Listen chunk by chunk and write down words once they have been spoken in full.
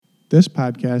This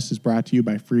podcast is brought to you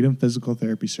by Freedom Physical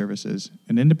Therapy Services,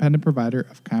 an independent provider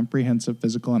of comprehensive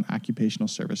physical and occupational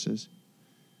services.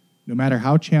 No matter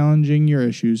how challenging your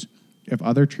issues, if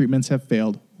other treatments have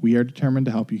failed, we are determined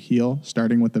to help you heal,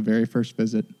 starting with the very first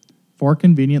visit. 4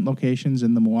 convenient locations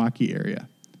in the Milwaukee area.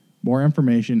 More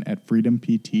information at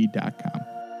freedompt.com.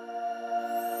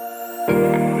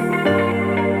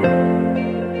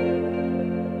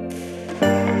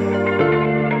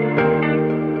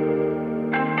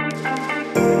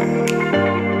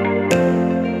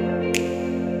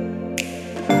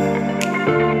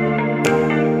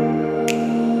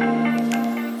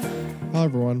 Hello,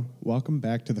 everyone. Welcome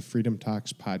back to the Freedom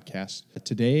Talks podcast.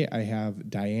 Today, I have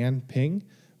Diane Ping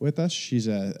with us. She's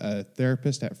a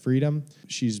therapist at Freedom.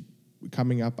 She's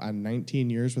coming up on 19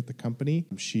 years with the company.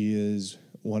 She is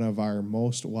one of our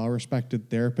most well-respected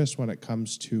therapists when it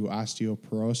comes to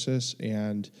osteoporosis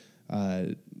and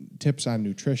tips on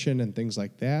nutrition and things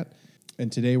like that.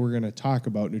 And today, we're going to talk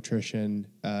about nutrition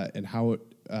and how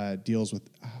it deals with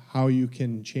how you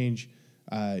can change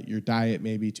your diet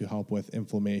maybe to help with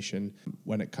inflammation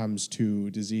when it comes to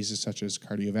diseases such as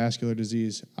cardiovascular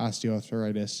disease,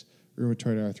 osteoarthritis,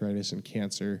 rheumatoid arthritis, and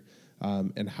cancer,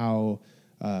 and how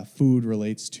food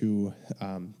relates to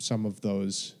some of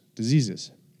those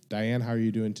diseases. Diane, how are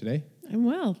you doing today? I'm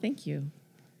well, thank you.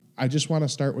 I just want to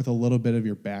start with a little bit of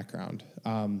your background.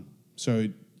 So,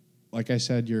 like I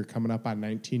said, you're coming up on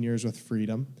 19 years with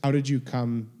Freedom. How did you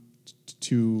come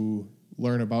to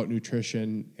learn about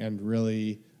nutrition and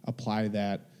really apply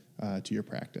that to your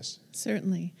practice?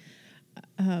 Certainly.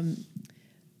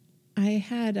 I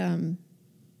had,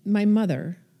 my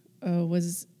mother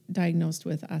was diagnosed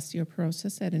with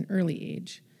osteoporosis at an early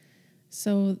age.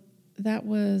 So that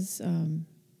was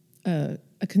a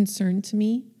concern to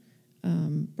me,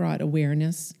 brought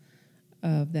awareness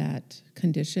of that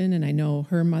condition. And I know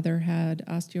her mother had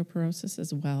osteoporosis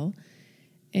as well.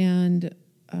 And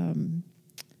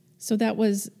so that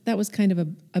was kind of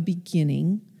a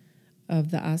beginning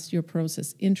of the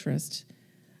osteoporosis interest.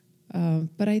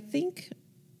 But I think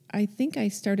I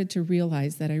started to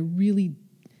realize that I really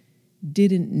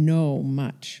didn't know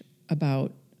much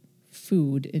about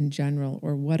food in general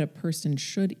or what a person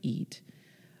should eat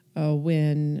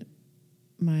when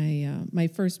my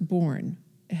firstborn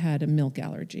had a milk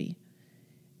allergy,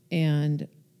 and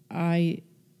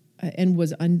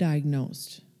was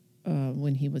undiagnosed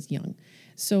when he was young.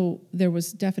 So there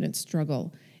was definite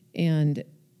struggle, and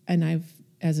I've,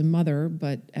 as a mother,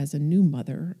 but as a new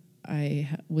mother, I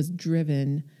was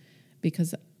driven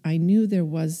because I knew there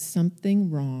was something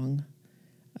wrong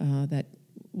that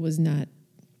was not,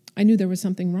 I knew there was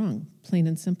something wrong, plain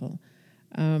and simple.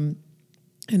 And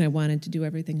I wanted to do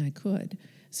everything I could.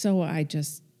 So I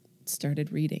just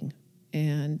started reading,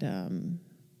 and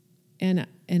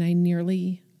I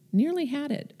nearly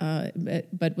had it,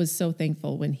 but was so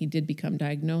thankful when he did become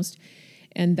diagnosed.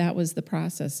 And that was the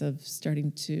process of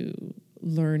starting to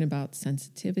learn about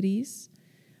sensitivities,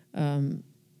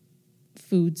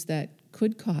 foods that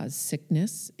could cause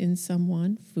sickness in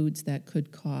someone, foods that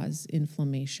could cause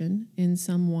inflammation in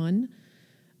someone.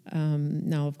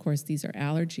 Now, of course, these are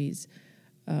allergies,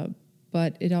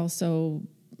 but it also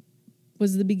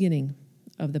was the beginning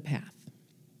of the path.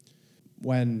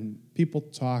 When people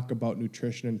talk about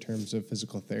nutrition in terms of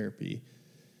physical therapy,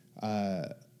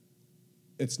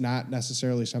 it's not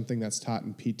necessarily something that's taught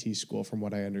in PT school, from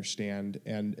what I understand.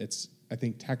 And it's, I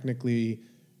think, technically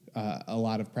a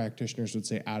lot of practitioners would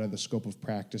say out of the scope of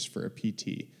practice for a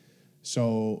PT.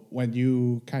 So when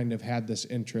you kind of had this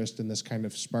interest and this kind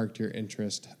of sparked your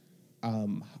interest,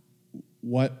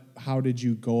 how did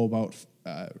you go about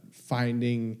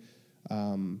finding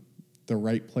the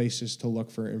right places to look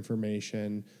for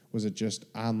information? Was it just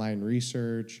online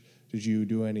research? Did you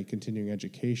do any continuing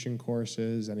education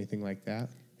courses, anything like that?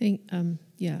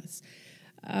 Yes.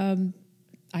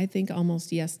 I think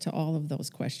almost yes to all of those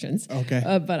questions. Okay.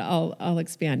 But I'll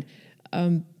expand.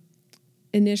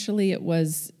 Initially, it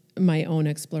was my own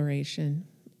exploration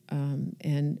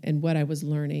and what I was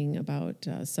learning about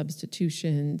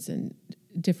substitutions and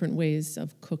different ways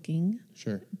of cooking.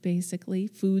 Sure. Basically,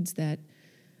 foods that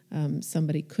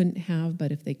somebody couldn't have,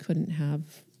 but if they couldn't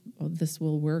have, well, this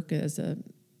will work as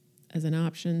an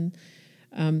option.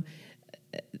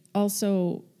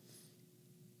 Also,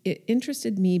 it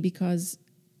interested me because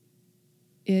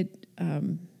it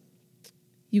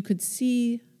you could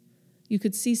see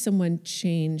someone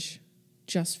change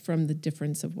just from the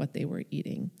difference of what they were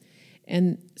eating,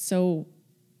 and so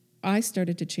I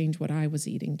started to change what I was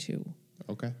eating too.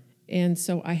 Okay. And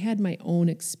so I had my own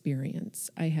experience.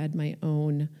 I had my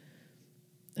own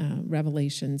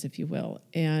revelations, if you will.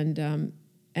 And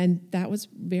And that was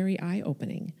very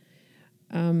eye-opening,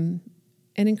 and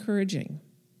encouraging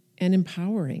and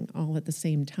empowering all at the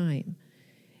same time.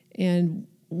 And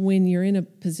when you're in a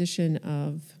position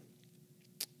of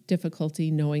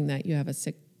difficulty, knowing that you have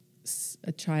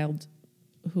a child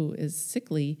who is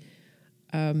sickly,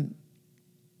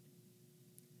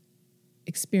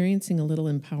 experiencing a little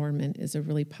empowerment is a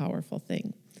really powerful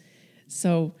thing.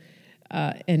 So,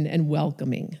 and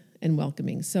welcoming.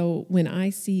 So when I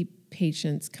see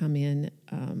patients come in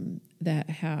that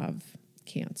have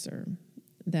cancer,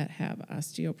 that have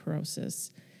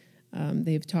osteoporosis,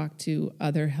 they've talked to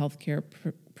other healthcare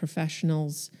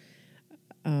professionals.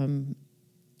 A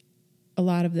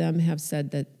lot of them have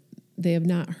said that they have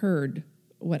not heard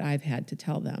what I've had to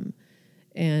tell them,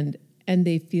 and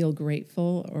they feel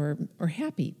grateful or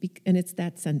happy, and it's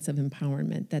that sense of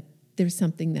empowerment that there's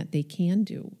something that they can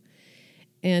do.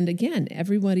 And again,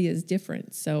 everybody is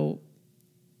different, so,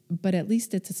 but at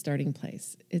least it's a starting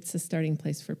place. It's a starting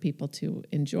place for people to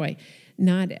enjoy.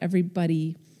 Not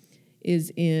everybody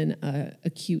is in a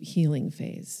acute healing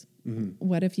phase. Mm-hmm.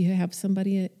 What if you have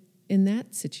somebody in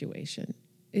that situation?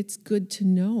 It's good to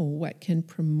know what can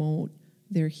promote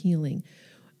their healing.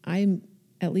 I'm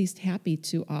at least happy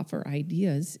to offer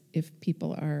ideas if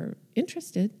people are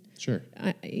interested. Sure.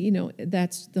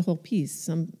 That's the whole piece.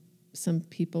 Some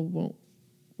people won't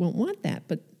want that,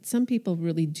 but some people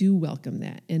really do welcome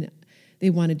that, and they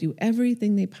want to do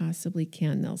everything they possibly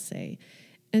can, they'll say.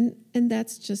 And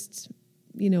that's just,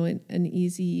 an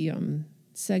easy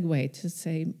segue to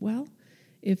say, well,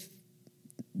 if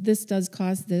this does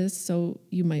cause this, so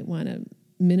you might want to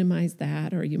minimize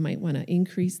that, or you might want to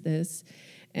increase this,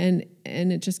 and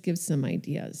it just gives some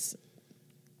ideas.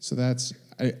 So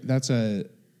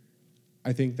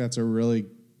I think that's a really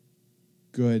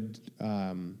good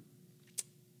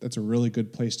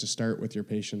place to start with your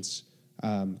patients,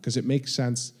 because it makes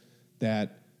sense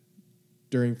that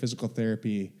during physical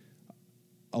therapy,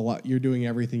 you're doing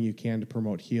everything you can to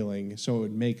promote healing. So it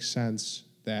would make sense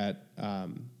that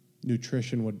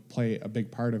nutrition would play a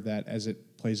big part of that, as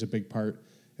it plays a big part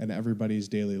in everybody's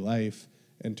daily life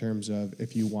in terms of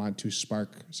if you want to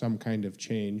spark some kind of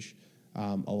change.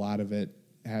 A lot of it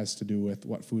has to do with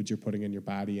what foods you're putting in your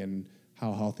body and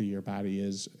how healthy your body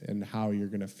is, and how you're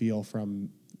going to feel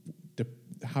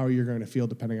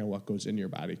depending on what goes in your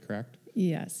body, correct?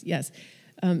 Yes.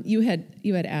 You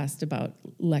had asked about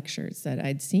lectures that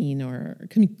I'd seen, or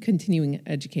continuing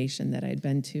education that I'd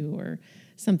been to, or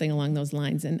something along those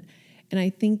lines, and I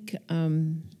think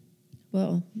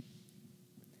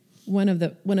one of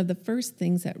the first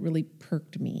things that really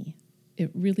perked me, it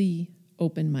really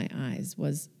opened my eyes,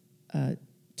 was a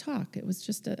talk. It was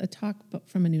just a talk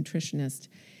from a nutritionist,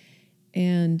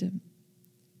 and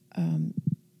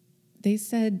they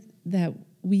said that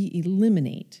we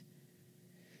eliminate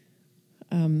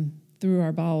through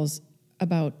our bowels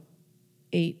about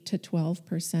 8 to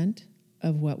 12%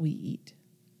 of what we eat.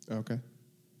 Okay.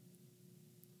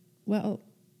 Well,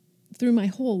 through my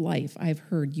whole life, I've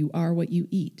heard you are what you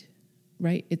eat,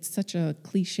 right? It's such a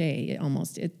cliche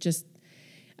almost.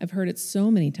 I've heard it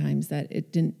so many times that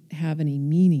it didn't have any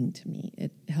meaning to me.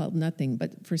 It held nothing.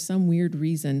 But for some weird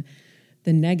reason,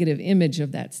 the negative image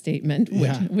of that statement,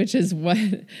 which is what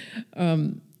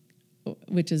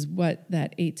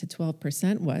that 8 to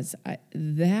 12% was,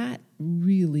 that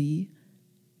really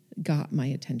got my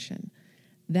attention.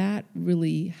 That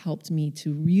really helped me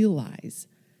to realize,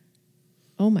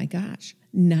 oh my gosh,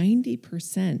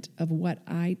 90% of what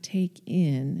I take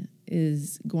in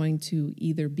is going to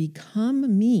either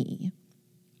become me,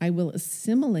 I will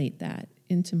assimilate that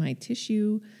into my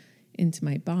tissue, into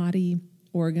my body,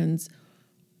 organs,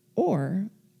 or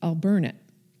I'll burn it.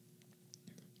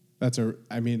 That's a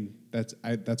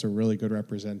really good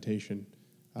representation.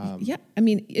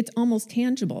 It's almost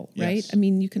tangible, right? Yes.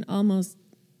 You can almost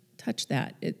touch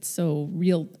that. It's so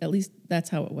real. At least that's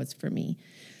how it was for me.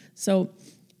 So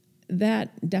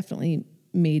that definitely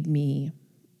made me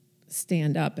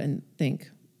stand up and think,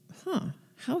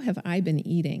 how have I been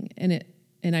eating?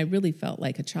 And I really felt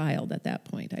like a child at that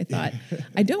point. I thought,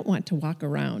 I don't want to walk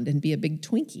around and be a big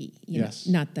Twinkie. Yes.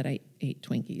 Not that I ate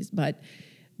Twinkies, but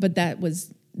that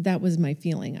was my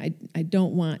feeling. I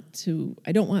don't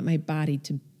want my body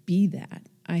to be that.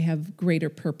 I have greater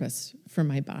purpose for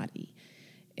my body.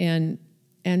 And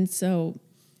so,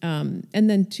 and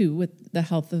then too, with the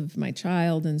health of my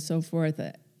child and so forth,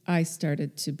 I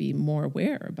started to be more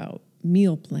aware about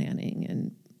meal planning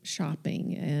and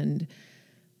shopping and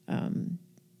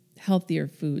healthier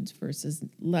foods versus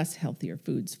less healthier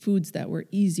foods that were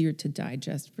easier to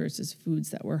digest versus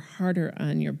foods that were harder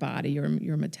on your body or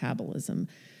your metabolism,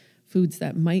 foods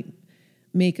that might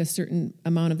make a certain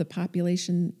amount of the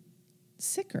population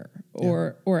sicker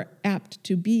or apt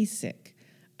to be sick,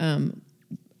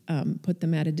 put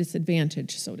them at a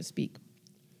disadvantage, so to speak.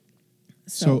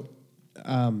 So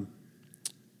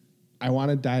I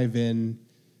want to dive in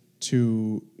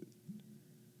to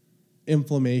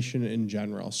inflammation in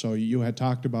general. So you had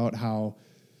talked about how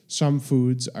some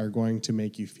foods are going to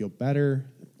make you feel better.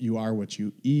 You are what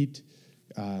you eat.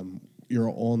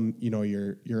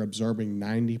 You're absorbing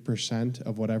 90%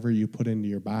 of whatever you put into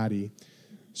your body.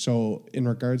 So in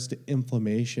regards to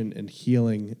inflammation and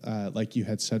healing, like you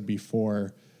had said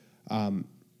before,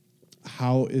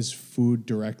 how is food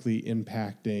directly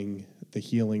impacting the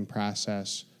healing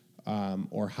process,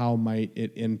 or how might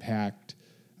it impact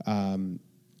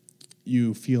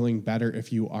you feeling better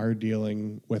if you are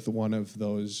dealing with one of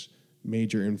those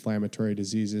major inflammatory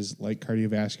diseases like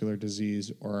cardiovascular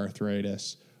disease or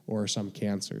arthritis or some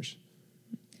cancers?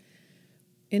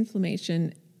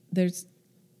 Inflammation, there's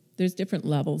different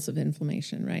levels of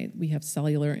inflammation, right? We have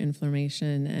cellular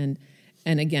inflammation,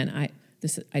 and again,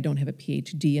 I don't have a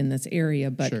PhD in this area,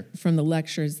 but Sure. From the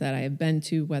lectures that I have been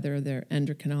to, whether they're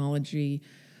endocrinology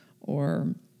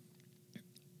or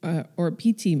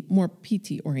PT, more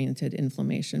PT-oriented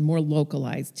inflammation, more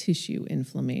localized tissue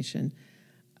inflammation,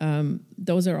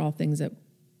 those are all things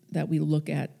that we look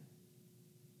at.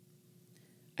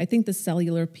 I think the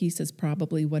cellular piece is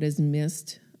probably what is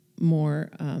missed more,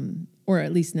 or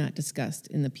at least not discussed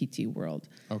in the PT world.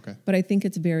 Okay. But I think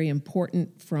it's very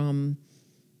important from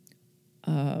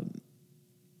a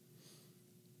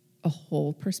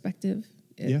whole perspective,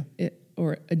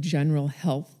 or a general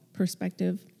health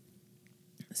perspective.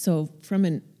 So from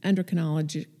an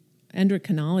endocrinology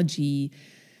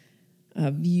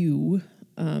view,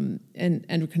 and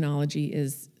endocrinology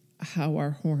is how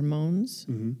our hormones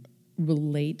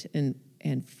relate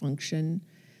and function.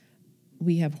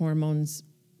 We have hormones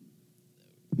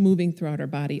moving throughout our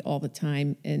body all the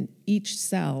time, and each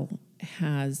cell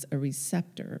has a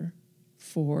receptor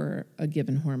for a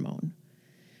given hormone.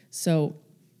 So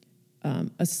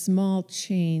a small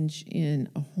change in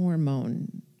a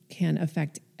hormone can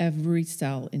affect every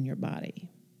cell in your body.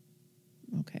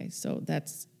 Okay, so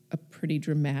that's a pretty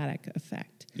dramatic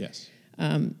effect. Yes.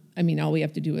 All we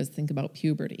have to do is think about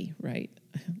puberty, right?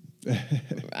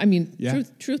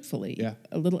 Truthfully,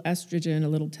 a little estrogen, a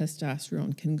little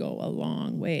testosterone can go a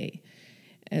long way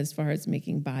as far as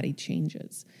making body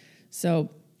changes.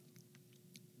 So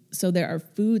there are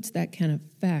foods that can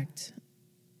affect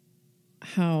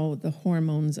how the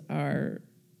hormones are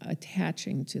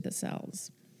attaching to the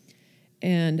cells.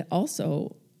 And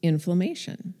also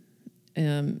inflammation,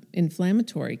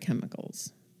 inflammatory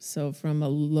chemicals. So from a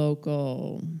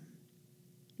local,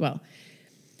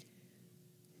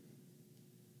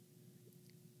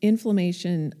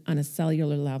 inflammation on a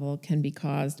cellular level can be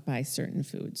caused by certain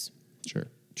foods. Sure.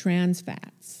 Trans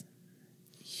fats,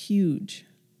 huge.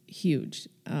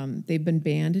 They've been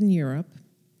banned in Europe,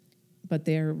 but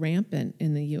they're rampant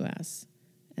in the U.S.,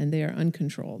 and they are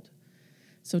uncontrolled.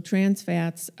 So trans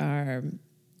fats are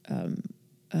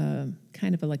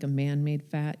kind of like a man-made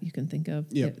fat you can think of.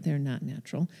 Yep. They're not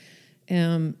natural.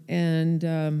 Our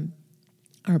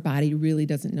body really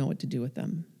doesn't know what to do with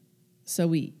them. So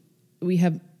we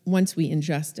have, once we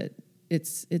ingest it,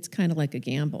 it's kind of like a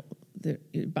gamble.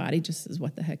 Your body just says,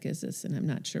 what the heck is this? And I'm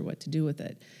not sure what to do with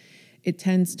it. It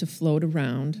tends to float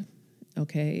around,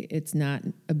 okay? It's not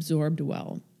absorbed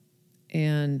well.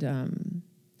 And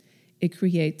it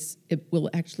will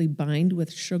actually bind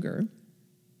with sugar.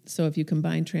 So if you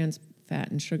combine trans fat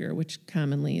and sugar, which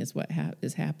commonly is what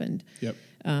has happened, Yep.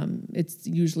 It's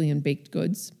usually in baked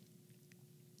goods,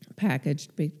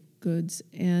 packaged baked goods,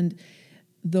 and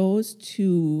those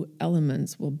two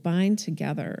elements will bind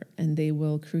together and they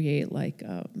will create like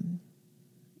a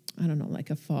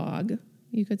fog,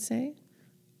 you could say,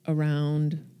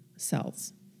 around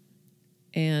cells.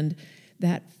 And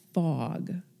that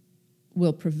fog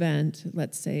will prevent,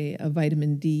 let's say, a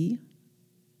vitamin D,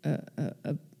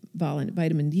 a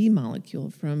vitamin D molecule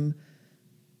from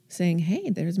saying, hey,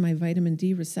 there's my vitamin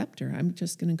D receptor. I'm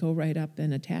just going to go right up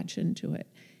and attach into it.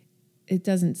 It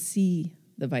doesn't see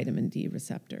the vitamin D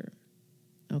receptor,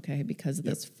 okay, because of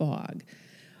this fog.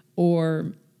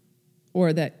 Or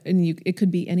that, and it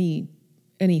could be any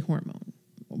hormone.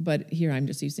 But here I'm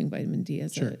just using vitamin D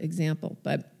as an example.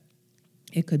 But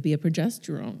it could be a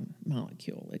progesterone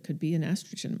molecule. It could be an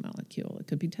estrogen molecule. It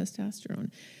could be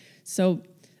testosterone. So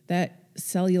that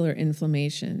cellular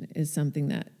inflammation is something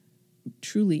that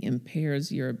truly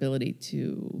impairs your ability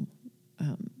to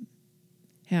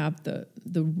have the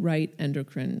right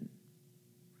endocrine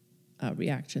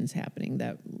reactions happening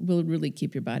that will really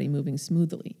keep your body moving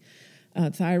smoothly.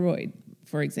 Thyroid,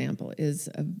 for example, is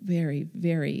a very,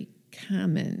 very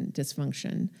common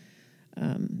dysfunction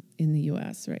in the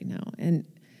U.S. right now, and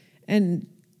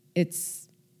it's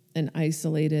an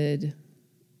isolated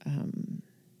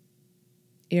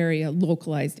area,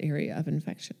 localized area of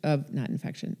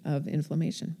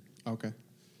inflammation. Okay.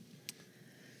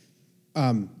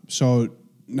 So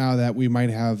now that we might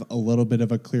have a little bit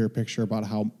of a clearer picture about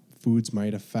how foods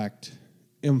might affect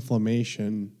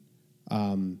inflammation,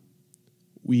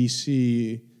 we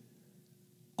see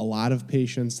a lot of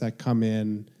patients that come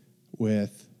in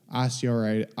with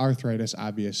osteoarthritis,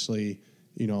 obviously,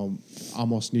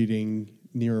 almost needing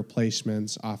knee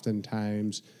replacements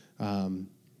oftentimes,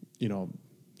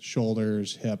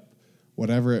 shoulders, hip,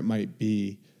 whatever it might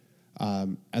be.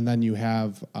 And then you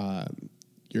have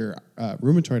your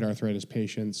rheumatoid arthritis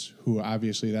patients who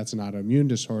obviously that's an autoimmune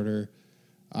disorder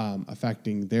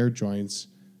affecting their joints.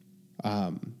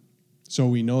 So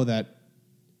we know that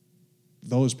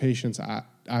those patients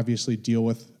obviously deal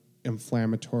with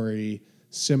inflammatory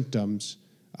symptoms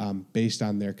based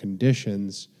on their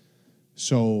conditions.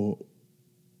 So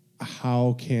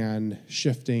how can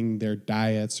shifting their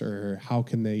diets, or how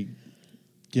can they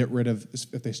get rid of,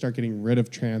 if they start getting rid of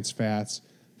trans fats,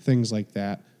 things like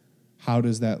that, how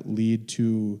does that lead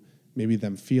to maybe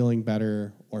them feeling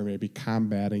better or maybe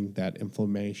combating that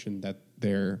inflammation that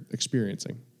they're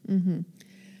experiencing?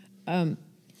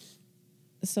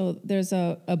 So there's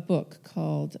a book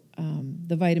called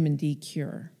The Vitamin D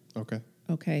Cure.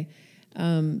 Okay.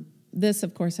 This,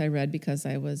 of course, I read because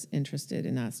I was interested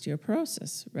in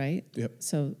osteoporosis, right? Yep.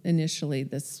 So initially,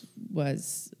 this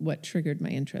was what triggered my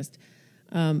interest.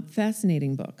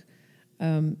 Fascinating book.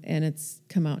 And it's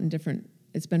come out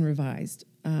it's been revised.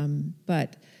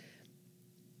 But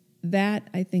that,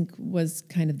 I think, was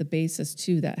kind of the basis,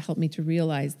 too, that helped me to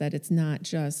realize that it's not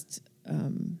just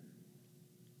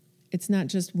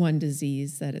one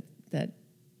disease that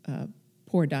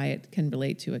poor diet can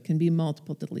relate to. It can be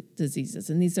multiple diseases.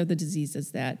 And these are the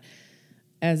diseases that,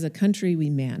 as a country, we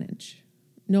manage.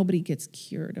 Nobody gets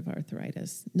cured of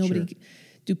arthritis. Sure.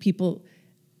 Do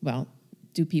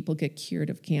people get cured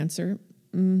of cancer?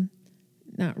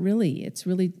 Not really. It's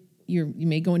really, you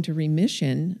may go into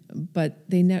remission, but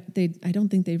I don't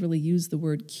think they really use the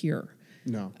word cure.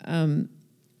 No.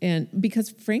 And because,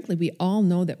 frankly, we all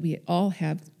know that we all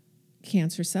have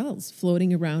cancer cells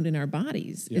floating around in our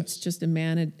bodies. Yes. It's just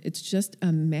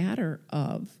a matter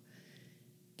of,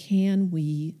 can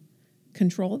we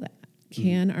control that?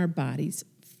 Can our bodies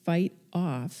fight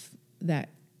off that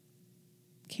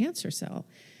cancer cell?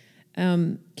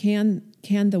 Can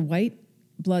the white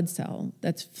blood cell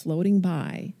that's floating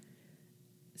by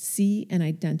see and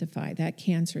identify that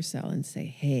cancer cell and say,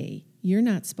 hey, you're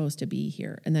not supposed to be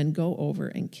here, and then go over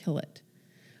and kill it?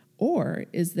 Or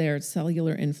is there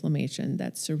cellular inflammation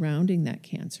that's surrounding that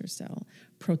cancer cell,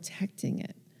 protecting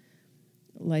it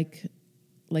like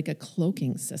a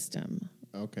cloaking system?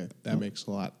 Okay, that makes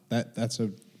a lot.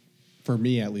 For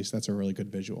me at least, that's a really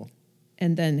good visual.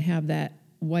 And then have that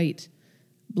white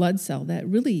blood cell that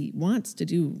really wants to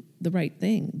do the right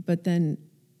thing, but then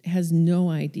has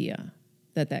no idea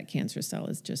that cancer cell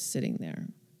is just sitting there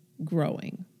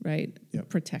growing, right? Yep.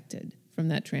 Protected from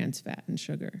that trans fat and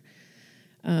sugar.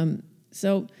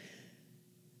 So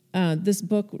this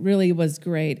book really was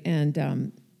great,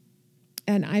 and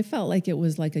I felt like it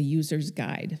was like a user's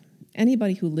guide.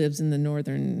 Anybody who lives in the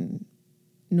northern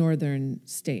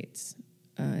states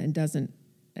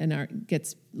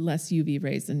gets less UV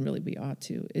rays than really we ought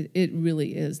to. It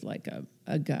really is like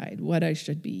a guide. What I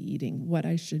should be eating,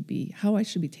 how I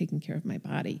should be taking care of my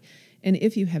body, and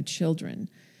if you have children,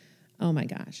 oh my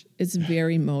gosh, it's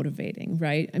very motivating,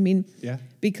 right? I mean, yeah,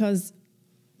 because.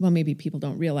 Well, maybe people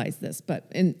don't realize this,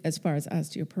 but as far as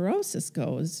osteoporosis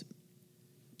goes,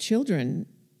 children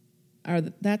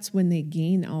that's when they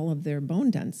gain all of their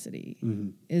bone density,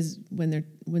 is when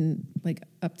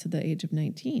up to the age of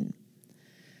 19.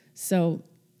 So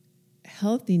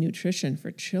healthy nutrition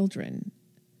for children,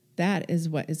 that is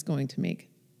what is going to make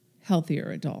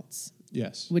healthier adults.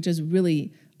 Yes. Which is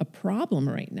really a problem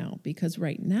right now, because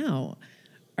right now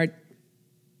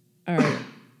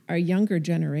our younger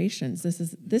generations, this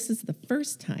is the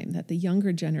first time that the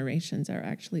younger generations are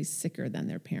actually sicker than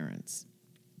their parents.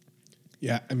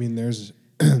 Yeah, I mean, there's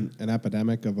an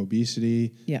epidemic of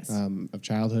obesity, yes, of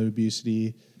childhood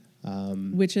obesity,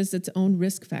 which is its own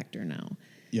risk factor now.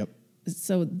 Yep.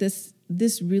 So this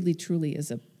really truly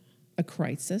is a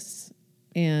crisis,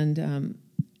 and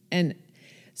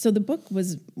so the book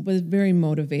was very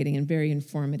motivating and very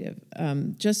informative.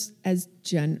 Just as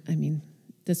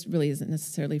this really isn't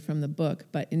necessarily from the book,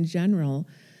 but in general,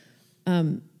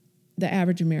 the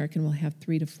average American will have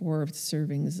 3 to 4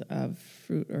 servings of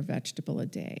fruit or vegetable a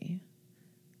day.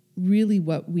 Really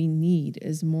what we need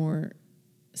is more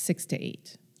 6 to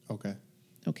 8. Okay.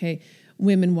 Okay?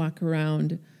 Women walk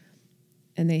around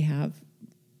and they have,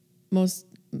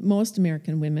 most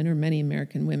American women, or many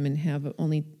American women, have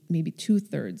only maybe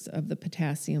 2/3 of the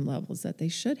potassium levels that they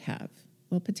should have.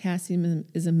 Well, potassium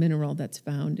is a mineral that's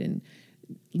found in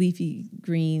leafy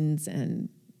greens and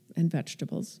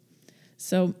vegetables.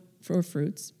 So for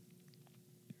fruits,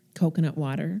 coconut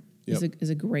water is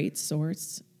a great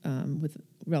source with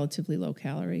relatively low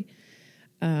calorie,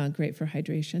 great for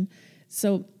hydration.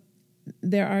 So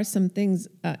there are some things,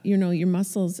 your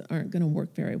muscles aren't going to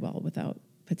work very well without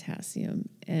potassium.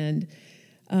 And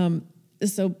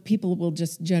so people will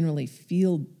just generally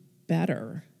feel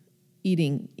better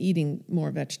eating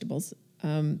more vegetables.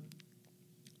 And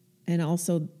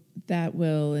also that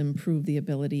will improve the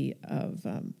ability of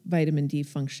vitamin D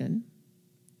function.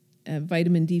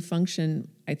 Vitamin D function,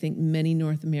 I think many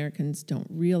North Americans don't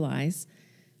realize,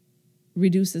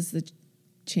 reduces the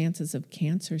chances of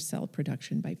cancer cell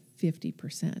production by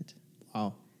 50%.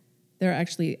 Wow. There are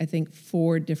actually, I think,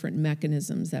 4 different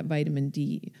mechanisms that vitamin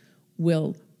D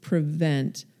will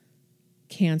prevent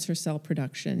cancer cell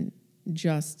production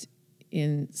just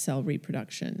in cell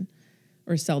reproduction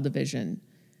or cell division.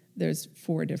 There's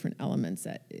 4 different elements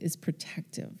that is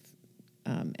protective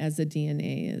as the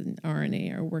DNA and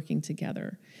RNA are working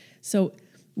together. So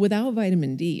without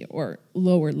vitamin D or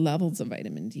lower levels of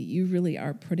vitamin D, you really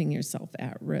are putting yourself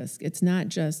at risk. It's not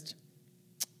just,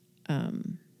 how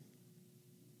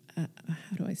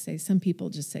do I say? Some people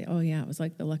just say, oh yeah, it was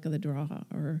like the luck of the draw.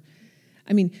 Or,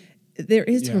 I mean, there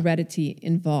is heredity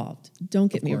involved.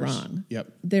 Don't get me wrong.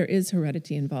 Yep. There is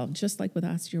heredity involved, just like with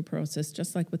osteoporosis,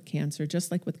 just like with cancer, just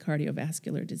like with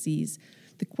cardiovascular disease.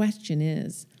 The question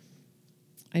is,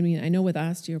 I mean, I know with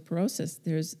osteoporosis,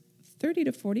 there's 30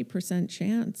 to 40%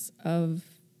 chance of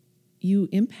you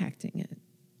impacting it.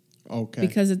 Okay.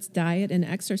 Because it's diet and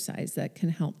exercise that can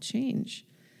help change.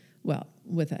 Well,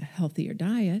 with a healthier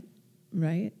diet,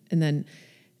 right? And then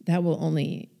that will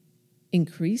only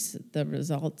increase the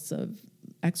results of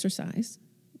exercise.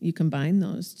 You combine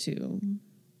those two,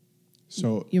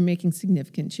 So you're making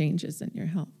significant changes in your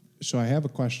health. So I have a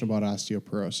question about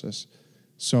osteoporosis.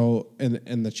 So,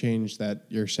 and the change that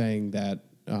you're saying that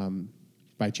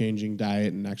by changing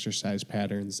diet and exercise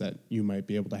patterns that you might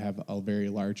be able to have a very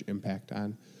large impact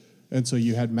on. And so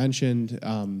you had mentioned,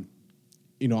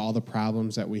 all the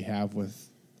problems that we have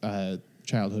with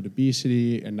childhood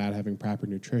obesity and not having proper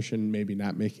nutrition, maybe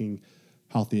not making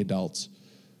healthy adults.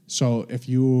 So if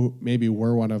you maybe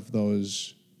were one of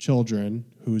those children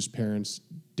whose parents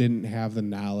didn't have the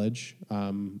knowledge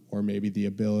or maybe the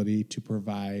ability to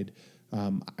provide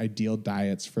ideal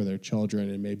diets for their children,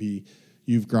 and maybe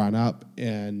you've grown up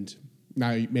and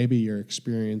now maybe you're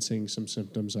experiencing some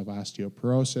symptoms of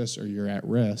osteoporosis or you're at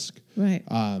risk. Right.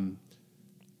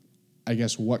 I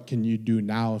guess what can you do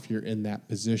now if you're in that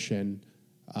position,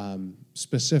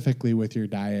 specifically with your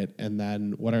diet, and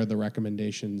then what are the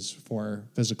recommendations for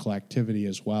physical activity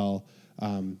as well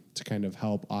to kind of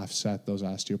help offset those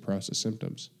osteoporosis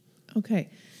symptoms? Okay.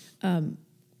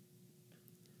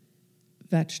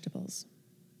 Vegetables.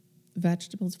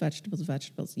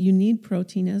 You need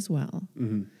protein as well,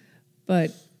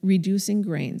 but reducing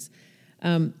grains.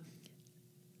 The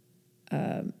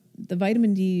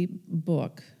vitamin D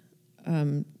book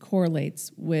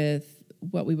correlates with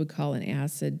what we would call an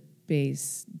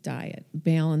acid-base diet,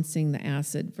 balancing the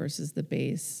acid versus the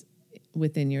base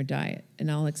within your diet.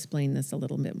 And I'll explain this a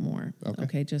little bit more,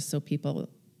 okay, just so people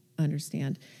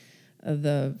understand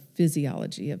the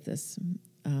physiology of this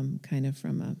kind of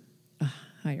from a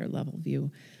higher level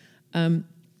view.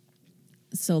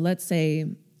 So let's say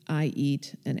I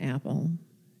eat an apple.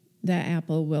 That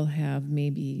apple will have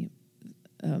maybe,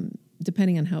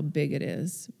 depending on how big it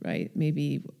is, right?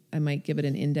 Maybe I might give it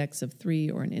an index of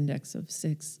 3 or an index of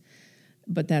 6,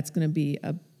 but that's going to be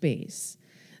a base.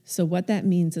 So what that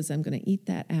means is I'm going to eat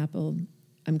that apple.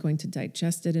 I'm going to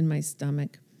digest it in my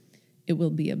stomach. It will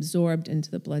be absorbed into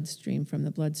the bloodstream. From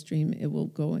the bloodstream, it will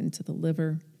go into the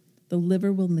liver. The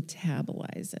liver will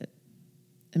metabolize it.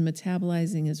 And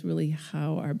metabolizing is really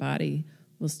how our body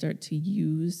will start to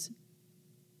use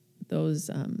those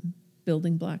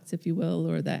building blocks, if you will,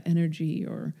 or that energy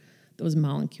or those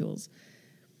molecules.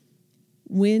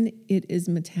 When it is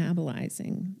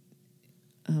metabolizing,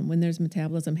 when there's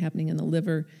metabolism happening in the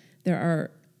liver, there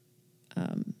are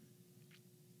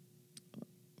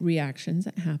reactions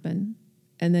that happen,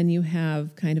 and then you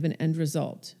have kind of an end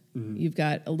result. Mm-hmm. You've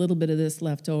got a little bit of this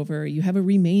left over. You have a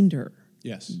remainder.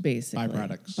 Yes. Basically.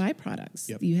 Byproducts. Byproducts.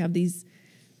 Yep. You have these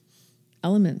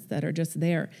elements that are just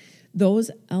there.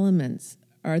 Those elements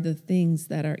are the things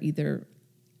that are either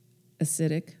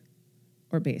acidic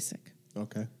or basic.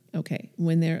 Okay. Okay,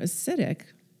 when they're acidic,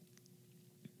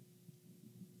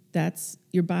 that's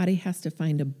your body has to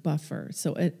find a buffer.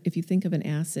 So if you think of an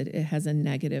acid, it has a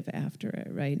negative after it,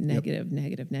 right? Negative,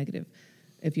 negative, negative.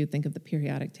 If you think of the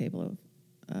periodic table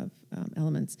of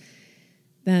elements,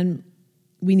 then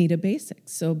we need a basic.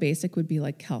 So basic would be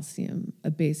like calcium.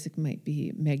 A basic might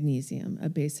be magnesium. A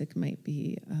basic might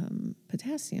be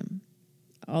potassium.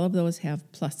 All of those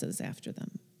have pluses after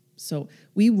them. So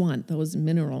we want those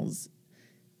minerals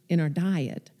in our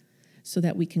diet so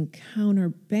that we can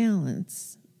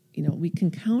counterbalance, we can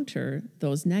counter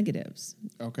those negatives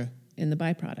Okay. in the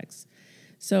byproducts.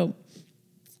 So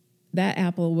that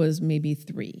apple was maybe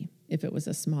 3 if it was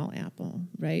a small apple,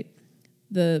 right?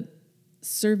 The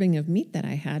serving of meat that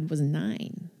I had was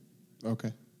 9.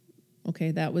 Okay.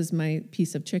 Okay, that was my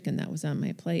piece of chicken that was on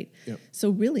my plate. Yep. So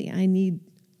really, I need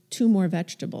 2 more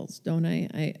vegetables, don't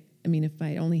I? I mean, if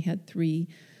I only had 3,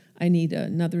 I need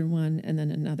another one and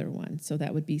then another one. So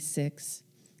that would be 6.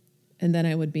 And then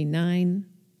I would be 9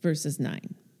 versus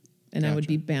 9. And I would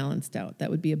be balanced out. That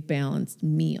would be a balanced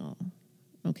meal.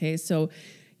 Okay, so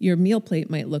your meal plate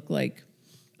might look like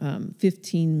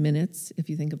 15 minutes, if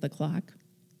you think of the clock.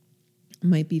 It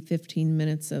might be 15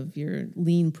 minutes of your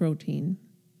lean protein.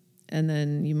 And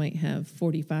then you might have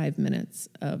 45 minutes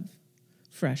of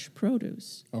fresh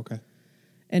produce. Okay.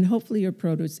 And hopefully your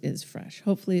produce is fresh.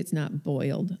 Hopefully it's not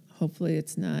boiled. Hopefully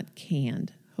it's not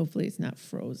canned. Hopefully it's not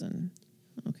frozen.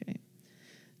 Okay.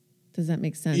 Does that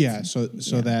make sense? Yeah. So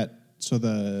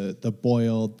the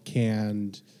boiled,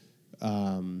 canned,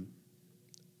 kind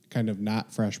of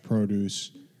not fresh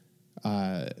produce,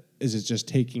 is it just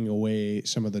taking away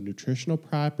some of the nutritional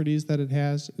properties that it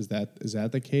has? Is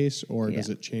that the case, or does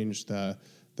it change the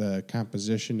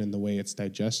composition and the way it's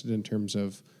digested in terms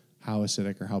of how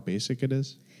acidic or how basic it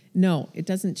is? No, it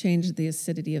doesn't change the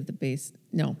acidity of the base.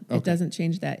 No, it doesn't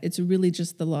change that. It's really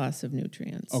just the loss of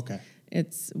nutrients. Okay.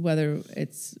 It's whether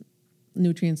it's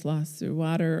nutrients lost through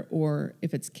water, or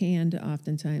if it's canned,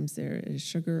 oftentimes there is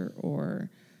sugar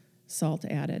or salt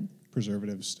added.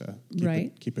 Preservatives to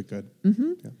keep it good.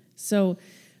 Mm-hmm. Yeah. So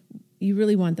you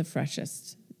really want the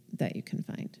freshest that you can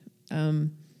find.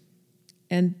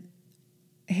 And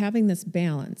having this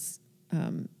balance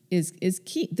is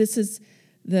key. This is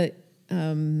the,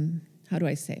 how do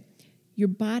I say? Your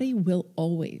body will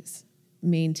always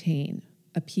maintain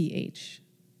a pH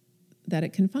that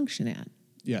it can function at.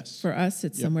 Yes. For us,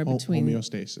 it's somewhere between...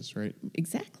 Homeostasis, right?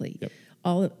 Exactly. Yep.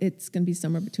 It's going to be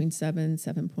somewhere between 7,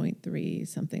 7.3,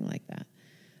 something like that.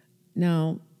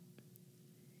 Now,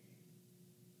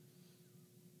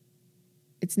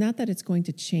 it's not that it's going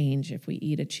to change if we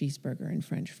eat a cheeseburger and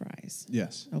French fries.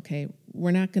 Yes. Okay,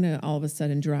 we're not going to all of a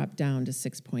sudden drop down to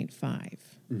 6.5.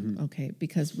 Mm-hmm. Okay,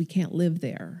 because we can't live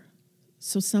there.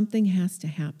 So something has to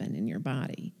happen in your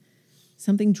body.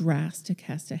 Something drastic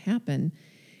has to happen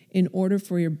in order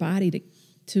for your body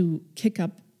to kick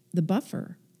up the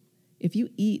buffer. If you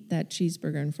eat that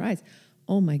cheeseburger and fries,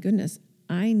 oh my goodness,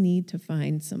 I need to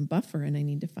find some buffer and I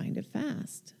need to find it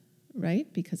fast,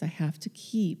 right? Because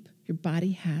your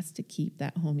body has to keep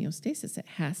that homeostasis. It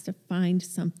has to find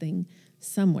something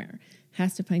somewhere.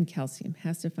 Has to find calcium,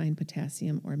 has to find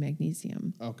potassium or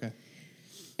magnesium. Okay.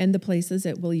 And the places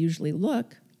it will usually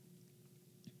look,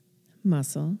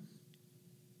 muscle,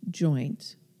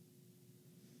 joint,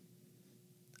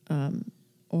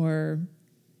 or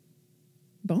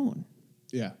bone.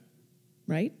 Yeah.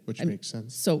 Right? Which makes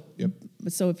sense. So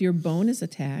if your bone is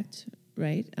attacked,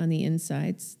 right, on the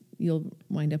insides, you'll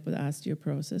wind up with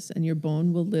osteoporosis, and your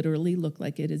bone will literally look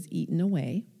like it is eaten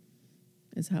away,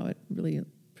 is how it really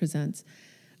presents.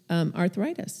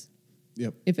 Arthritis.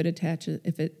 Yep. If it attaches,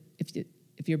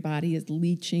 if your body is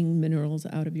leaching minerals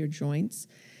out of your joints,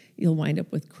 you'll wind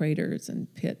up with craters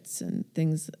and pits and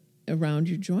things around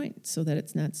your joint so that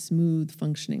it's not smooth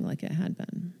functioning like it had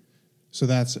been. So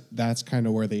that's kind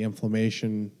of where the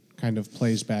inflammation kind of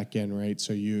plays back in, right?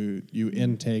 So you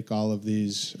intake all of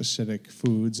these acidic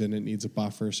foods and it needs a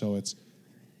buffer, so it's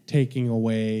taking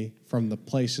away from the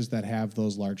places that have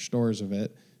those large stores of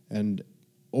it. And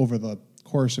over the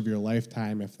course of your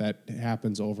lifetime, if that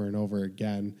happens over and over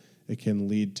again, it can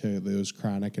lead to those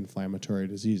chronic inflammatory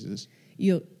diseases.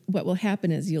 What will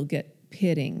happen is you'll get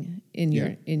pitting in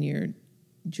your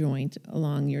joint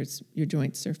along your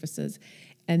joint surfaces.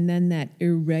 And then that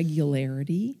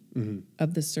irregularity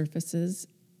of the surfaces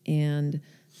and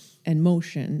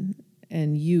motion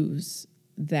and use,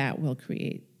 that will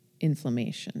create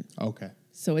inflammation. Okay.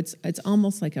 So it's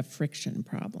almost like a friction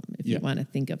problem, if you want to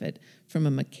think of it from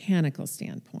a mechanical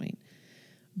standpoint.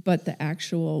 but the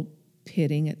actual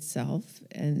pitting itself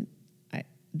and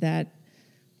that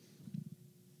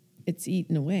it's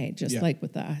eaten away, just Yeah. like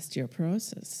with the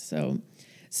osteoporosis.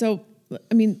 So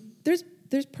I mean, there's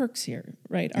perks here,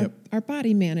 right? Yep. Our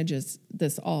body manages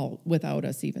this all without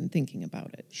us even thinking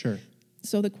about it. Sure.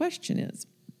 So the question is,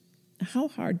 how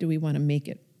hard do we want to make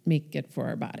it for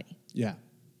our body? Yeah.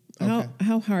 Okay.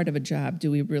 How hard of a job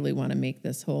do we really want to make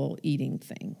this whole eating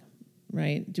thing,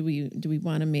 right? Do we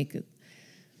want to make it?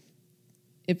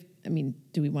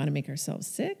 Do we want to make ourselves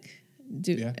sick?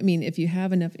 Yeah. If you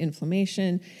have enough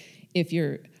inflammation,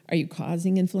 are you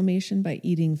causing inflammation by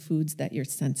eating foods that you're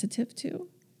sensitive to?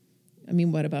 I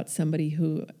mean, what about somebody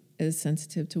who is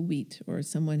sensitive to wheat or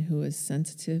someone who is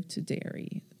sensitive to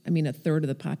dairy? I mean, a third of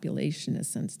the population is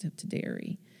sensitive to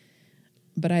dairy,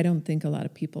 but I don't think a lot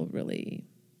of people really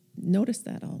notice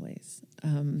that always.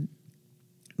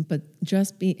 But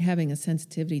just having a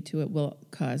sensitivity to it will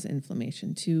cause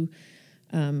inflammation to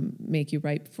make you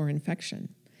ripe for infection.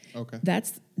 Okay.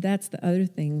 That's the other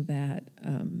thing that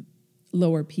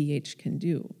lower pH can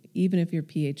do. Even if your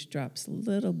pH drops a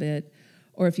little bit,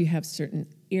 or if you have certain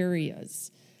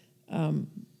areas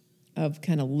of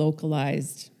kind of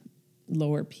localized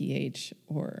lower pH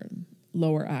or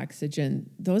lower oxygen,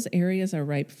 those areas are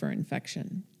ripe for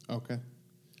infection. Okay.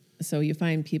 So you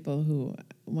find people who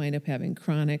wind up having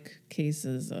chronic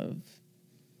cases of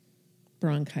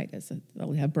bronchitis.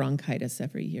 They'll have bronchitis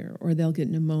every year, or they'll get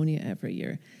pneumonia every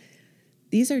year.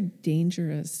 These are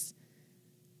dangerous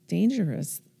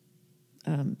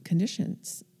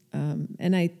conditions.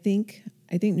 And I think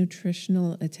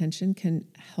nutritional attention can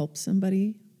help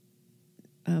somebody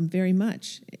very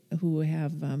much who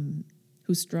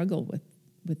struggle with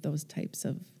those types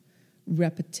of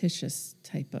repetitious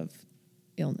type of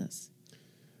illness.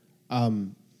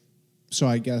 So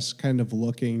I guess kind of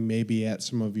looking maybe at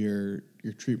some of your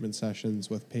treatment sessions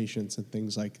with patients and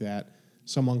things like that,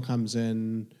 someone comes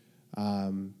in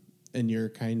and you're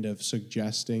kind of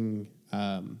suggesting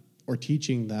or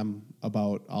teaching them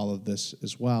about all of this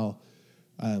as well.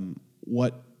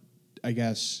 What, I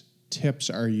guess, tips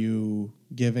are you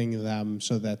giving them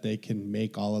so that they can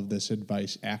make all of this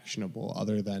advice actionable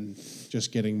other than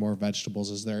just getting more vegetables?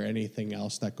 Is there anything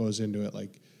else that goes into it?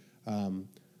 Like,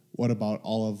 what about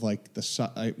all of like the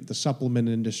supplement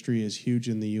industry is huge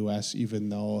in the U.S., even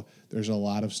though there's a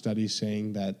lot of studies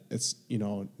saying that it's,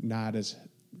 not as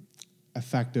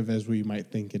effective as we might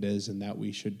think it is, and that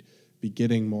we should be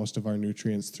getting most of our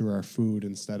nutrients through our food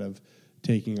instead of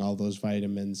taking all those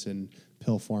vitamins in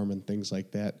pill form and things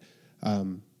like that.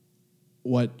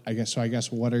 What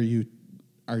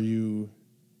are you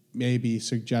maybe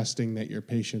suggesting that your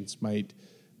patients might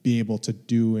be able to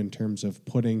do in terms of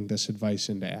putting this advice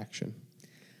into action?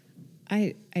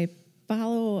 I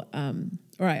follow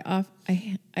or I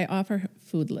offer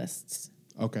food lists.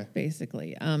 Okay.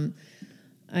 Basically,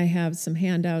 I have some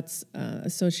handouts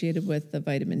associated with the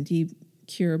Vitamin D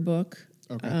Cure book,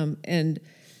 Okay. and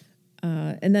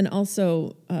then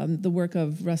also the work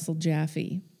of Russell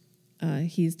Jaffe.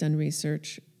 He's done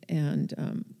research,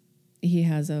 and he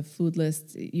has a food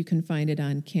list. You can find it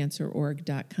on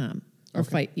cancerorg.com or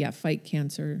Okay.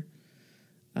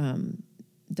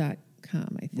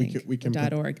 fightcancer.com, I think. We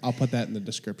can .org. I'll put that in the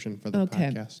description for the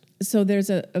podcast. So there's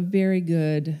a very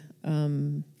good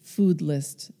food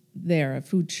list there, a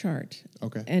food chart.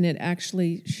 Okay. And it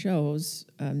actually shows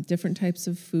different types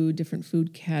of food, different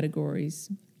food categories,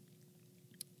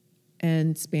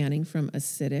 and spanning from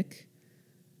acidic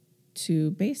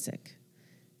to basic,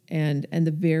 and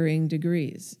the varying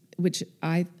degrees, which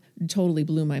I totally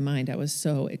blew my mind. I was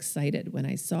so excited when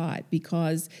I saw it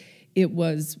because it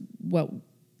was what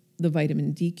the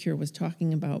Vitamin D Cure was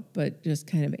talking about, but just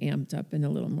kind of amped up and a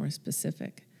little more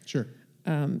specific. Sure.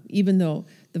 Even though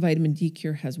the Vitamin D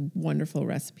Cure has wonderful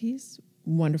recipes,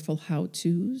 wonderful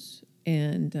how-tos,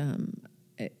 and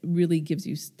it really gives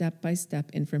you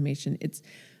step-by-step information.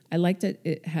 I liked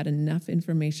it had enough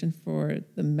information for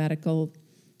the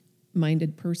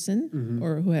medical-minded person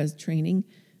or who has training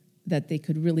that they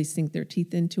could really sink their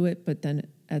teeth into it. But then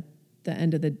at the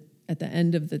end of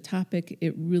the topic,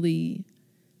 it really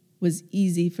was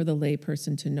easy for the lay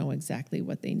person to know exactly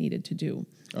what they needed to do.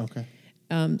 Okay.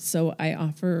 So I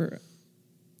offer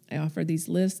these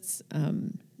lists,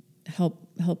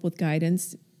 help with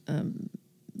guidance,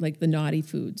 like the naughty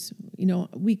foods.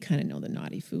 We kind of know the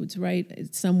naughty foods, right?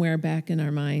 It's somewhere back in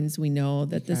our minds, we know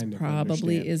that this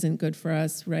probably understand. isn't good for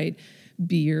us, right?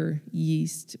 Beer,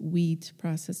 yeast, wheat,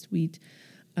 processed wheat,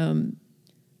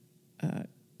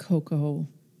 cocoa,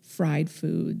 fried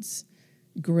foods,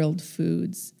 grilled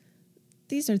foods.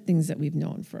 These are things that we've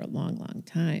known for a long, long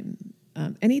time.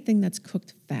 Anything that's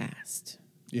cooked fast,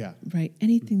 Yeah. right?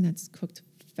 Anything that's cooked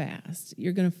fast,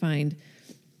 you're going to find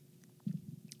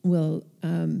will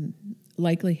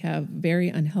likely have very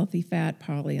unhealthy fat,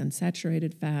 probably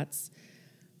unsaturated fats,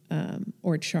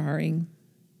 or charring.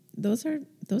 Those are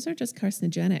just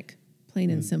carcinogenic, plain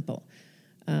and simple.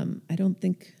 I don't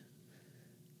think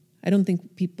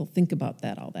people think about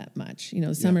that all that much.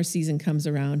 Summer season comes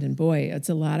around, and boy, it's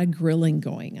a lot of grilling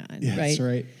going on, Yeah, right? that's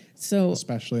right. So,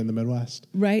 Especially in the Midwest.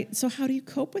 right. So how do you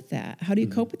cope with that? How do you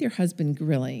cope with your husband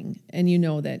grilling, and you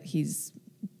know that he's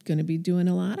going to be doing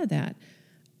a lot of that?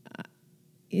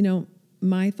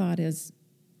 My thought is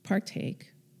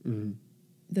partake.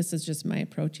 This is just my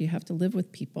approach. You have to live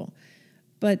with people,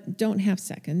 but don't have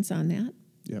seconds on that.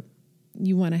 Yep.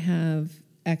 You want to have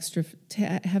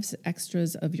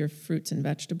extras of your fruits and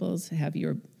vegetables. Have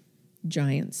your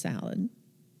giant salad.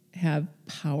 Have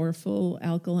powerful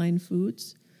alkaline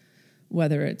foods,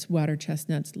 whether it's water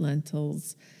chestnuts,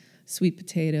 lentils, sweet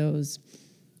potatoes,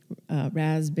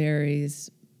 raspberries,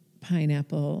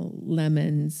 pineapple,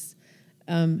 lemons.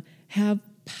 Have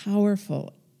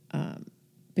powerful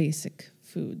basic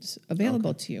foods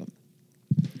available to you.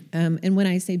 And when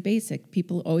I say basic,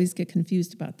 people always get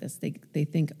confused about this. They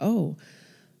think, oh,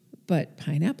 but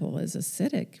pineapple is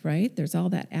acidic, right? There's all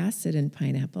that acid in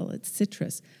pineapple. It's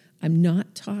citrus. I'm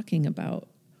not talking about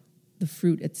the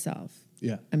fruit itself.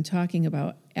 Yeah. I'm talking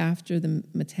about after the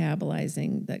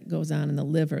metabolizing that goes on in the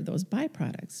liver, those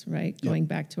byproducts, right? Yeah. Going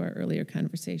back to our earlier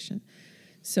conversation.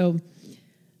 So,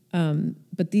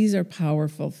 but these are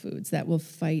powerful foods that will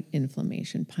fight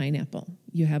inflammation. Pineapple.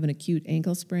 You have an acute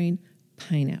ankle sprain,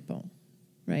 pineapple,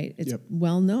 right? It's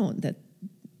well known that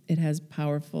it has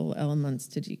powerful elements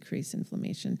to decrease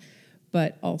inflammation,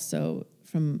 but also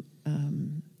from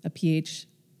a pH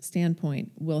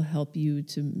standpoint will help you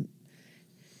to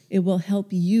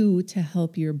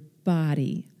help your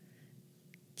body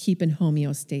keep in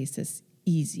homeostasis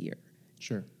easier.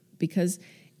 Sure. Because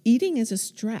eating is a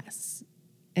stress,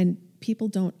 and people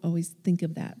don't always think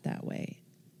of that way.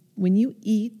 When you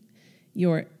eat,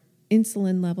 your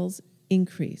insulin levels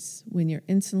increase. When your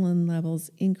insulin levels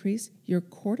increase, your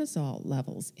cortisol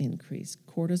levels increase.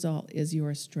 Cortisol is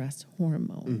your stress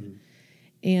hormone.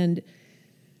 And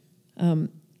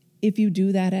if you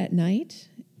do that at night,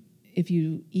 if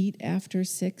you eat after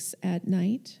 6 at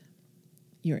night,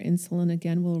 your insulin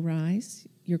again will rise,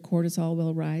 your cortisol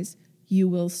will rise. You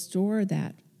will store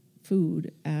that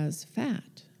food as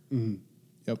fat.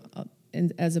 Yep.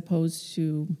 And as opposed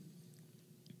to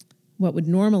what would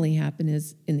normally happen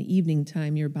is in the evening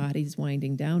time, your body's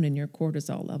winding down and your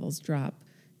cortisol levels drop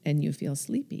and you feel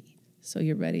sleepy. So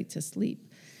you're ready to sleep.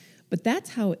 But that's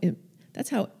how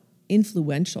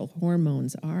influential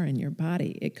hormones are in your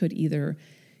body. It could either,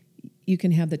 you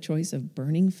can have the choice of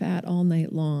burning fat all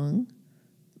night long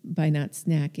by not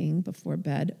snacking before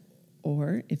bed,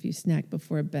 or if you snack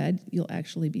before bed, you'll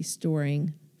actually be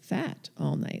storing fat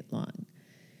all night long.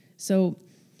 So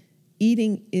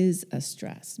eating is a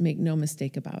stress. Make no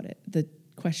mistake about it. The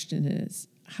question is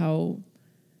how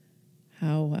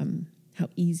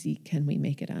easy can we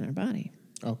make it on our body?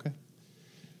 Okay.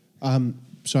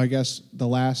 So I guess the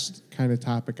last kind of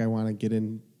topic I want to get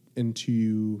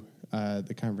into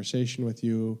the conversation with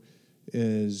you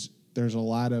is there's a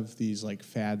lot of these like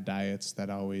fad diets that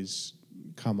always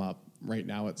come up. Right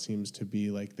now it seems to be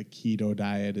like the keto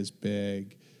diet is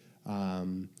big.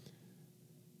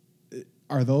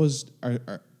 Are those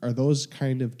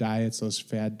kind of diets, those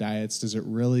fad diets, does it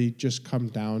really just come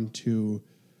down to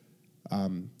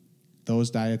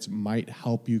those diets might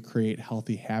help you create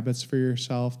healthy habits for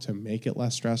yourself to make it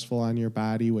less stressful on your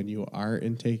body when you are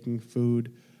intaking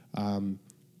food?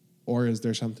 Or is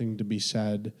there something to be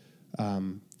said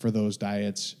for those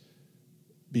diets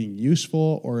being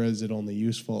useful, or is it only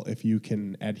useful if you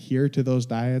can adhere to those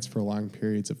diets for long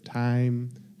periods of time?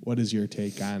 What is your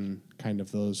take on kind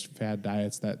of those fad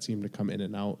diets that seem to come in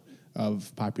and out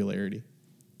of popularity?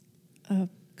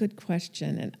 Good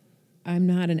question. And I'm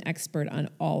not an expert on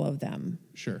all of them.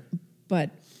 Sure.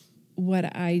 But what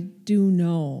I do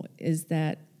know is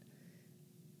that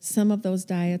some of those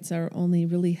diets are only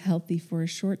really healthy for a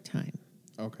short time.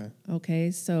 Okay. Okay,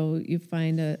 so you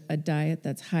find a diet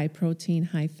that's high protein,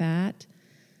 high fat.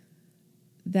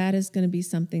 That is going to be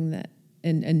something that,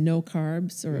 and no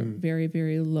carbs or very,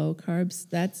 very low carbs.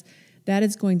 That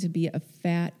is going to be a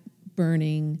fat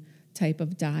burning type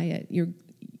of diet.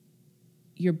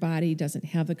 Your body doesn't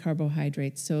have the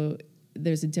carbohydrates, so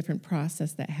there's a different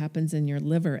process that happens in your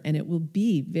liver, and it will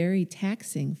be very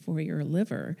taxing for your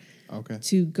liver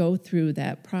to go through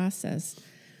that process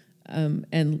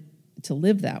and to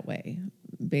live that way,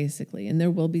 basically. And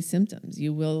there will be symptoms.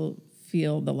 You will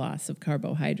feel the loss of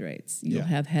carbohydrates. You'll Yeah.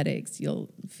 have headaches.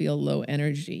 You'll feel low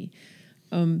energy.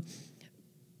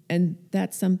 And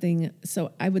that's something,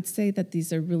 so I would say that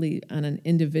these are really on an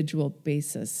individual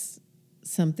basis.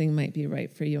 Something might be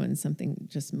right for you and something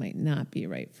just might not be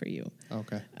right for you.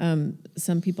 Okay.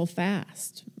 Some people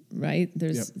fast, right?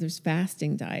 There's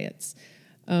fasting diets.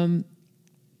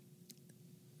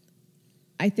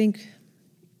 I think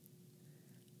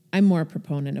I'm more a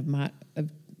proponent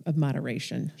of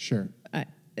moderation. Sure.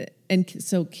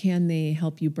 So can they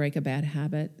help you break a bad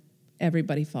habit?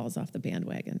 Everybody falls off the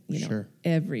bandwagon. Sure.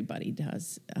 Everybody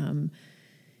does.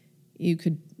 You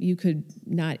could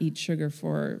not eat sugar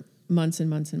for months and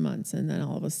months and months, and then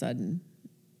all of a sudden,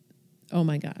 oh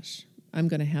my gosh, I'm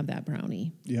going to have that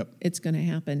brownie. Yep. It's going to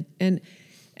happen. And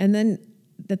then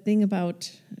the thing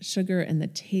about sugar and the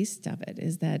taste of it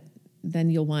is that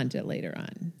then you'll want it later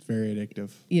on. It's very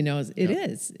addictive. It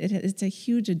is. It's a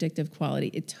huge addictive quality.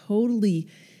 It totally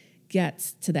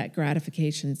gets to that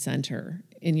gratification center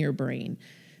in your brain.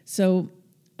 So,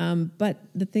 but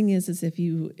the thing is if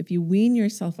you wean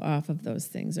yourself off of those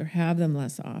things or have them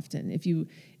less often, if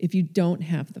you don't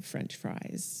have the French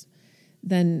fries,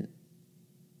 then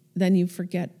you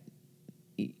forget.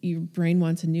 Your brain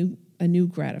wants a new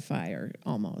gratifier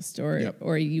almost,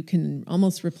 or you can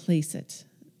almost replace it,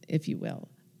 if you will.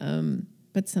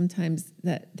 But sometimes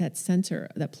that center,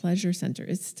 that pleasure center,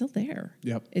 is still there.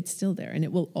 Yep. It's still there, and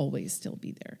it will always still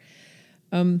be there.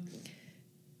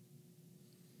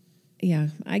 Yeah,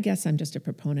 I guess I'm just a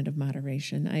proponent of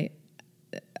moderation.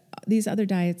 These other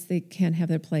diets, they can have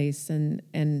their place,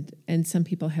 and some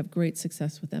people have great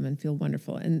success with them and feel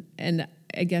wonderful. And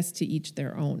I guess to each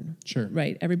their own. Sure.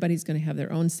 Right? Everybody's going to have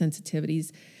their own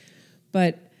sensitivities.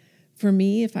 But for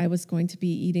me, if I was going to be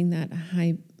eating that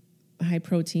high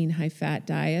protein, high fat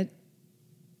diet,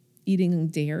 eating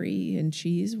dairy and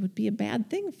cheese would be a bad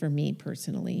thing for me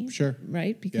personally. Sure.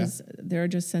 Right? Because there are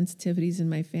just sensitivities in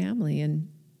my family, and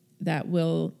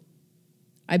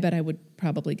I bet I would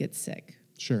probably get sick.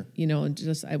 Sure.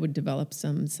 I would develop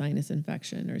some sinus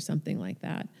infection or something like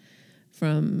that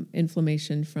from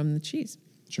inflammation from the cheese.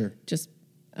 Sure.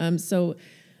 So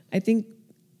I think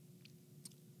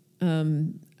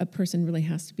a person really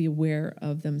has to be aware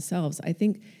of themselves. I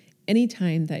think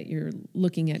anytime that you're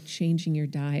looking at changing your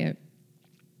diet,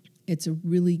 it's a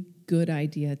really good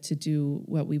idea to do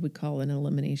what we would call an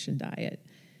elimination diet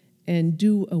and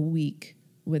do a week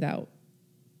without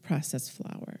processed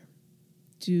flour.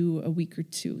 Do a week or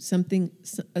two,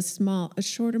 a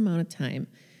short amount of time,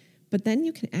 but then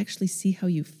you can actually see how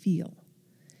you feel.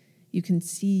 You can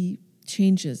see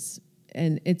changes,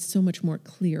 and it's so much more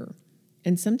clear.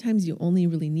 And sometimes you only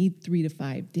really need 3 to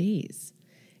 5 days.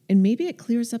 And maybe it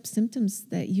clears up symptoms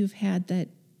that you've had that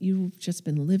you've just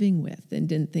been living with and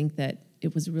didn't think that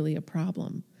it was really a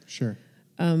problem. Sure.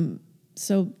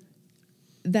 So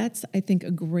that's, I think,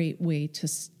 a great way to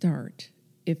start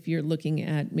if you're looking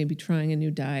at maybe trying a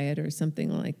new diet or something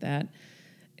like that,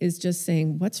 is just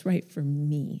saying, what's right for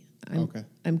me?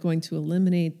 I'm going to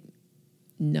eliminate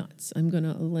nuts. I'm going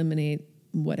to eliminate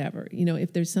whatever.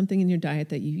 If there's something in your diet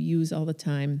that you use all the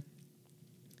time,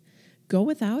 go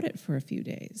without it for a few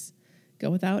days.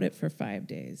 Go without it for 5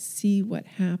 days. See what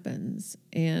happens,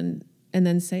 and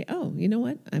then say, oh, you know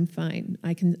what? I'm fine.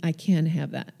 I can have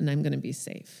that, and I'm going to be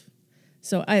safe.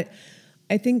 So I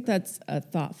think that's a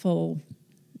thoughtful,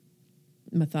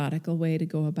 methodical way to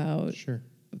go about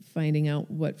finding out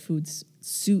what foods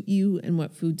suit you and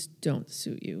what foods don't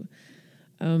suit you.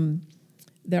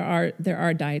 There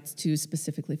are diets too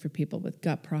specifically for people with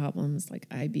gut problems like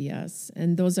IBS,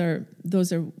 and those are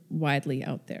widely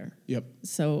out there. Yep.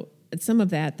 So some of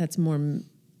that's more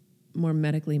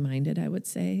medically minded, I would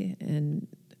say, and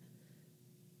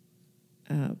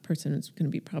a person is going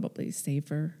to be probably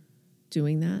safer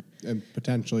doing that. And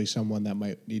potentially someone that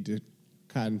might need to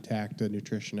contact a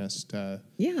nutritionist to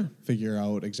figure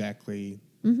out exactly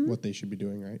what they should be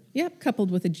doing, right? Yep,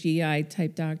 coupled with a GI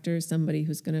type doctor, somebody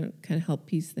who's going to kind of help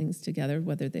piece things together,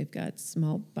 whether they've got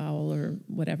small bowel or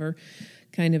whatever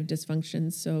kind of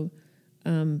dysfunction. So,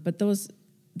 but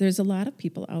there's a lot of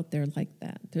people out there like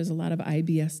that. There's a lot of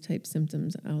IBS type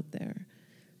symptoms out there.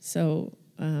 So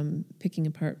picking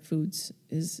apart foods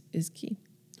is key.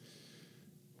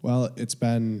 Well, it's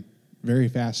been very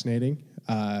fascinating.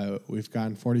 We've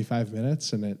gone 45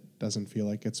 minutes, and it doesn't feel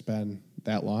like it's been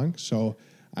that long. So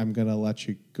I'm going to let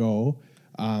you go.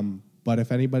 But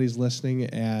if anybody's listening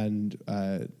and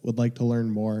would like to learn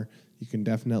more, you can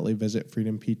definitely visit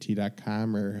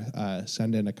freedompt.com or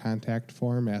send in a contact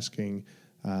form asking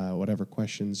whatever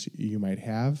questions you might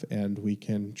have, and we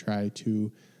can try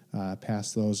to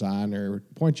pass those on or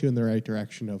point you in the right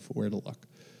direction of where to look.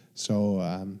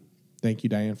 So thank you,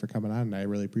 Diane, for coming on. I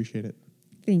really appreciate it.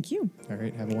 Thank you. All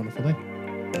right. Have a wonderful day.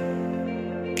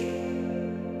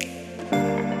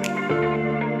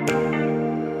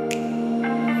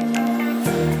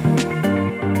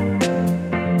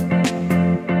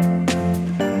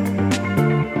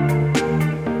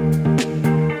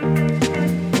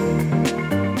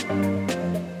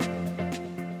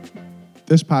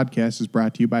 This podcast is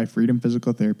brought to you by Freedom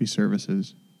Physical Therapy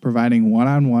Services, providing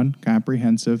one-on-one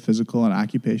comprehensive physical and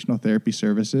occupational therapy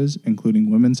services,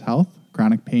 including women's health,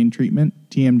 chronic pain treatment,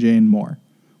 TMJ, and more.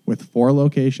 With 4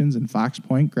 locations in Fox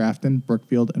Point, Grafton,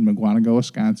 Brookfield, and Mukwonago,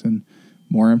 Wisconsin.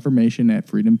 More information at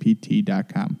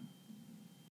freedompt.com.